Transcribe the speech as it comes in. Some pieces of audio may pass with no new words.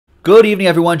Good evening,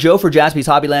 everyone. Joe for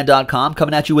JaspysHobbyland.com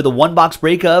coming at you with a one-box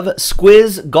break of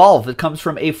Squiz Golf. It comes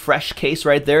from a fresh case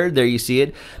right there. There you see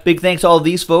it. Big thanks to all of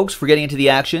these folks for getting into the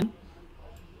action.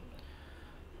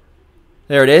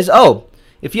 There it is. Oh,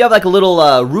 if you have like a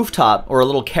little rooftop or a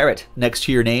little carrot next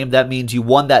to your name, that means you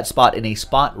won that spot in a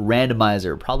spot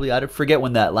randomizer. Probably, I forget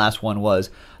when that last one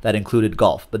was that included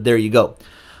golf, but there you go.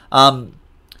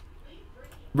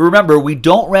 Remember, we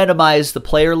don't randomize the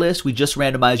player list. We just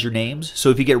randomize your names.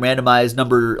 So if you get randomized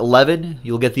number 11,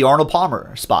 you'll get the Arnold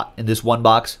Palmer spot in this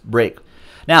one-box break.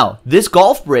 Now, this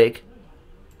golf break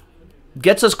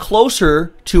gets us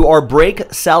closer to our break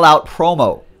sellout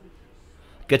promo.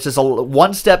 Gets us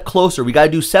one step closer. We got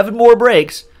to do 7 more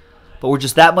breaks, but we're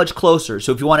just that much closer.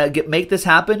 So if you want to make this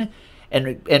happen,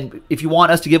 and if you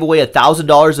want us to give away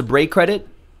 $1,000 of break credit,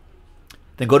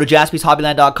 then go to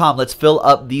JaspysHobbyland.com. Let's fill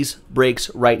up these breaks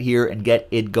right here and get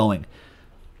it going.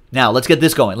 Now, let's get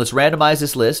this going. Let's randomize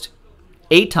this list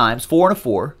 8 times, 4 and a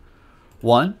 4.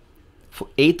 1,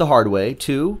 8 the hard way.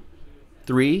 2,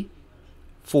 3,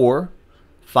 4,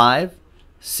 5,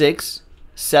 6,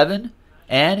 7,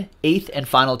 and 8th and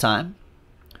final time.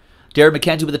 Darren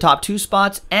McKenzie with the top 2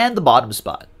 spots and the bottom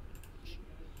spot.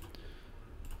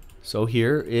 So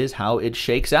here is how it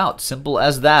shakes out. Simple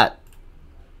as that.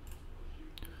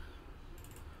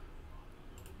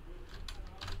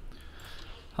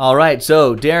 All right,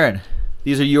 so Darren,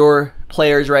 these are your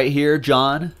players right here.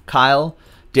 John, Kyle,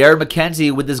 Darren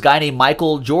McKenzie with this guy named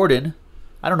Michael Jordan.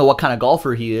 I don't know what kind of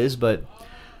golfer he is, but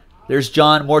there's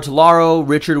John Mortellaro.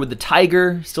 Richard with the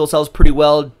Tiger. Still sells pretty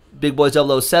well. Big Boys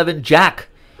 007. Jack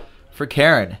for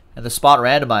Karen and the spot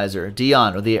randomizer.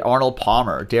 Dion with the Arnold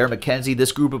Palmer. Darren McKenzie,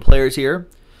 this group of players here.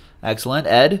 Excellent.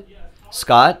 Ed,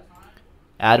 Scott,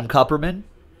 Adam Kupperman.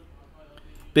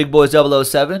 Big Boys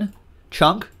 007.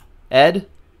 Chunk, Ed,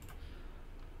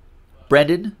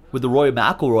 Brendan with the Roy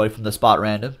McIlroy from the spot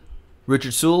random.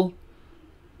 Richard Sewell,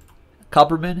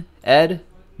 Kupperman, Ed,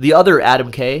 the other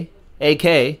Adam K,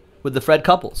 AK with the Fred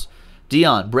Couples.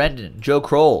 Dion, Brendan, Joe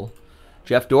Kroll,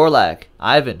 Jeff Dorlack,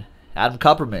 Ivan, Adam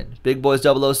Kupperman, Big Boys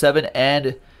 007,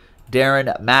 and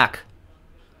Darren Mack.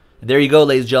 And there you go,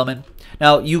 ladies and gentlemen.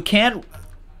 Now, you can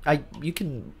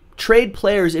trade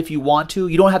players if you want to.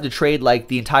 You don't have to trade like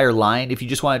the entire line. If you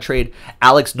just want to trade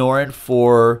Alex Noren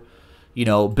for, you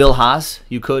know, Bill Haas,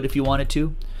 you could if you wanted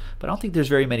to. But I don't think there's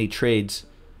very many trades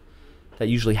that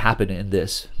usually happen in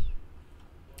this.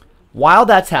 While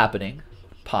that's happening,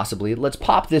 possibly, let's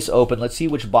pop this open. Let's see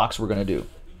which box we're going to do.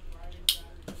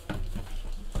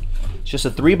 It's just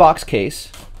a 3-box case.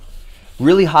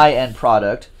 Really high-end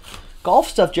product. Golf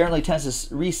stuff generally tends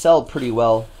to resell pretty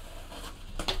well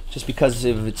just because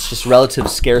of its just relative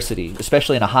scarcity,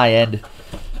 especially in a high-end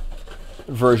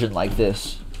version like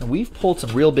this. And we've pulled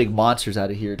some real big monsters out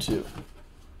of here too.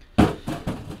 All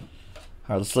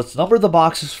right, let's number the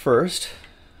boxes first.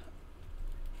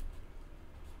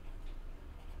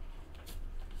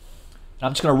 And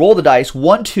I'm just going to roll the dice.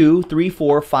 1, 2, 3,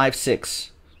 4, 5,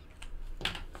 6.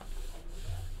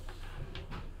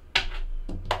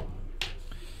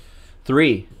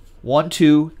 Three. 1,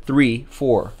 2, 3,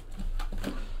 4.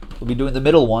 We'll be doing the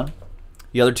middle one.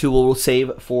 The other 2 we'll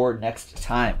save for next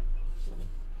time.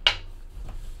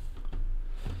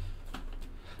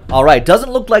 All right,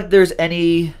 doesn't look like there's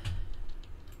any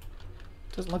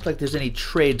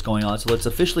trades going on. So let's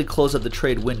officially close up the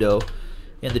trade window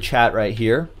in the chat right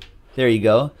here. There you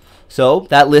go. So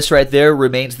that list right there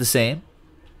remains the same.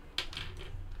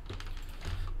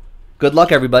 Good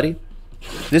luck, everybody.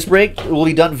 This break will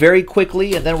be done very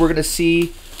quickly, and then we're going to see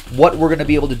what we're going to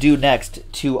be able to do next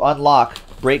to unlock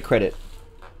break credit.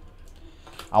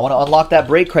 I want to unlock that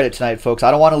break credit tonight, folks.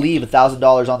 I don't want to leave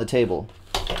 $1,000 on the table.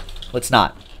 Let's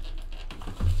not.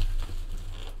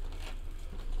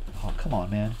 Oh, come on,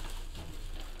 man.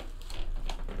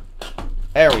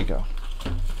 There we go.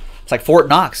 It's like Fort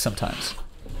Knox sometimes.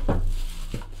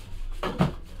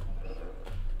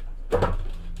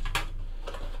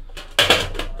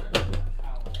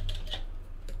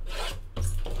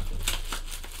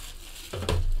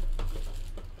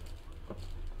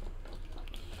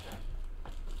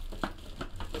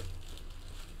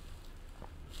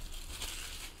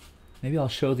 Maybe I'll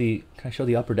show the, can I show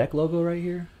the Upper Deck logo right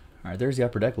here? All right, there's the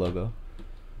Upper Deck logo.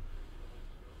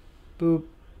 Boop.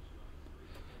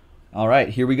 All right,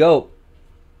 here we go.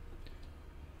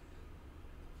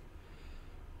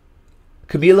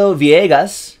 Camilo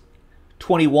Villegas,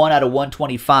 21 out of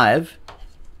 125.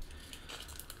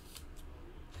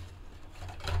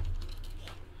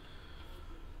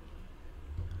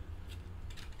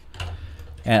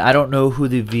 And I don't know who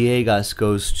the Villegas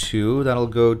goes to. That'll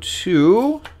go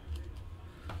to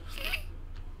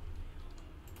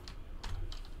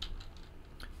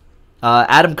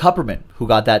Adam Kupperman, who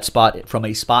got that spot from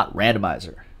a spot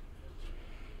randomizer.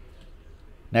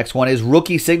 Next one is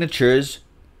rookie signatures.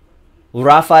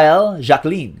 Raphael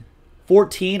Jacqueline,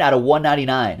 14 out of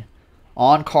 199.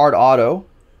 On-card auto.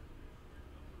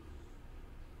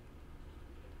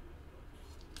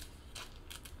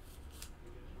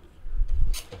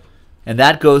 And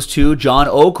that goes to John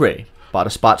Okray. Bought a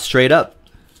spot straight up.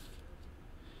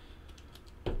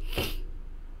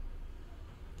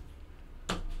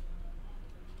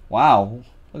 Wow,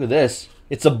 look at this.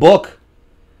 It's a book.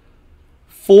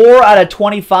 4 out of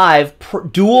 25.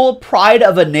 Dual Pride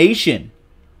of a Nation.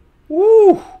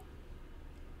 Woo!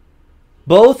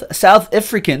 Both South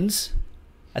Africans.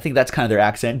 I think that's kind of their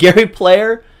accent. Gary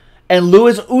Player and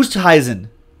Louis Oosthuizen.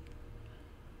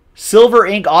 Silver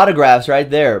ink autographs right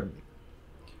there.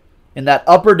 In that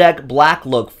upper deck black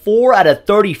look. 4 out of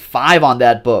 35 on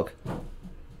that book.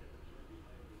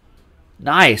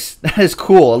 Nice. That is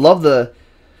cool. I love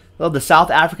the South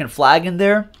African flag in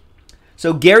there.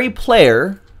 So Gary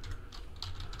Player,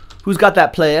 who's got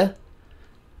that player?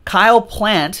 Kyle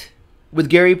Plant with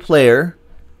Gary Player.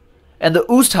 And the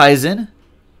Oosthuizen,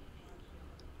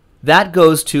 that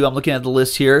goes to, I'm looking at the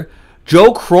list here,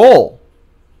 Joe Kroll.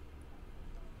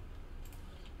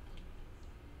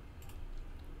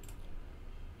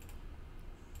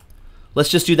 Let's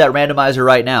just do that randomizer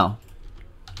right now.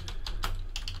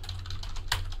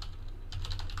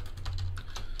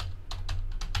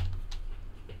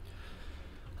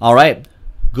 All right,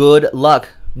 good luck.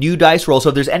 New dice roll. So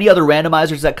if there's any other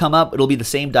randomizers that come up, it'll be the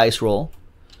same dice roll.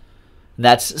 And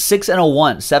that's 6 and a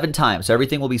 1, 7 times. So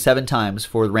everything will be 7 times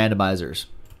for the randomizers.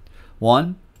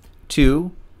 1,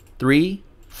 2, 3,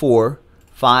 4,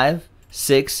 5,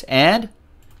 6, and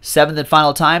 7th and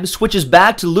final time. Switches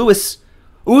back to Louis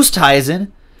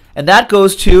Oosthuizen, and that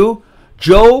goes to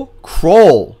Joe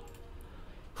Kroll,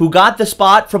 who got the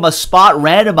spot from a spot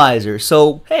randomizer.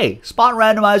 So, hey, spot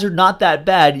randomizer, not that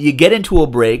bad. You get into a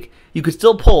break, you could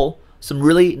still pull some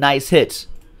really nice hits.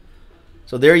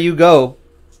 So there you go.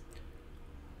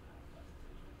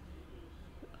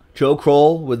 Joe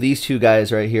Kroll with these two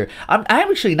guys right here. I'm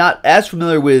actually not as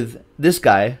familiar with this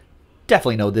guy.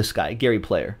 Definitely know this guy, Gary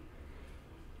Player.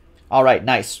 All right,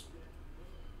 nice.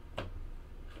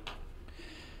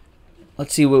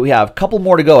 Let's see what we have. A couple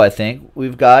more to go, I think.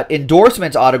 We've got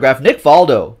endorsements autograph. Nick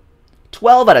Faldo,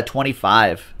 12 out of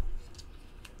 25.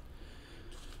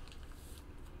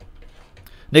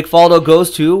 Nick Faldo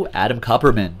goes to Adam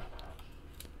Kupperman.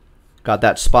 Got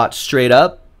that spot straight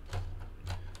up.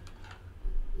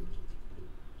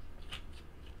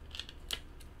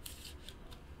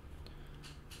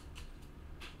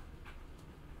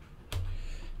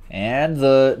 And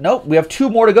nope, we have 2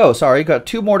 more to go. Sorry, got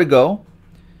 2 more to go.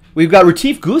 We've got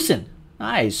Retief Goosen.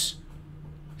 Nice.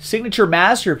 Signature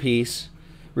masterpiece.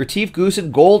 Retief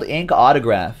Goosen gold ink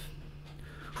autograph.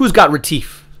 Who's got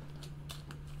Retief?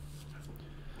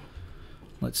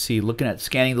 Let's see. Looking at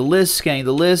scanning the list.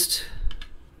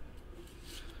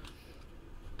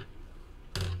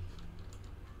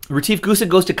 Retief Goosen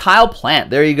goes to Kyle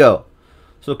Plant. There you go.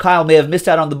 So Kyle may have missed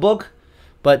out on the book,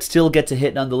 but still gets a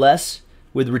hit nonetheless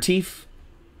with Retief.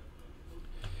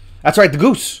 That's right, the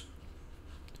Goose.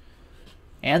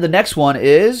 And the next one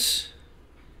is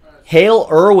Hale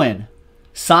Irwin.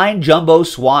 Signed jumbo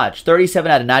swatch.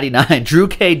 37 out of 99. Drew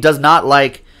K does not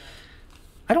like...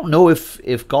 I don't know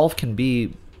if golf can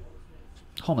be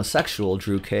homosexual,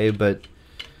 Drew K, but...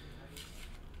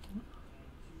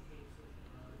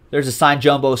 There's a signed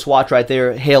jumbo swatch right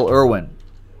there. Hale Irwin.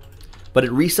 But it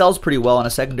resells pretty well on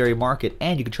a secondary market.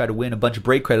 And you can try to win a bunch of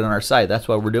break credit on our site. That's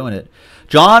why we're doing it.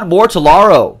 John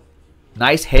Mortellaro.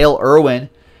 Nice Hale Irwin.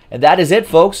 And that is it,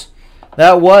 folks.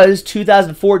 That was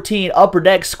 2014 Upper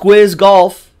Deck Squiz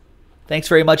Golf. Thanks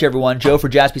very much, everyone. Joe for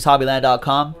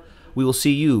JaspysHobbyland.com. We will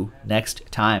see you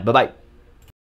next time. Bye-bye.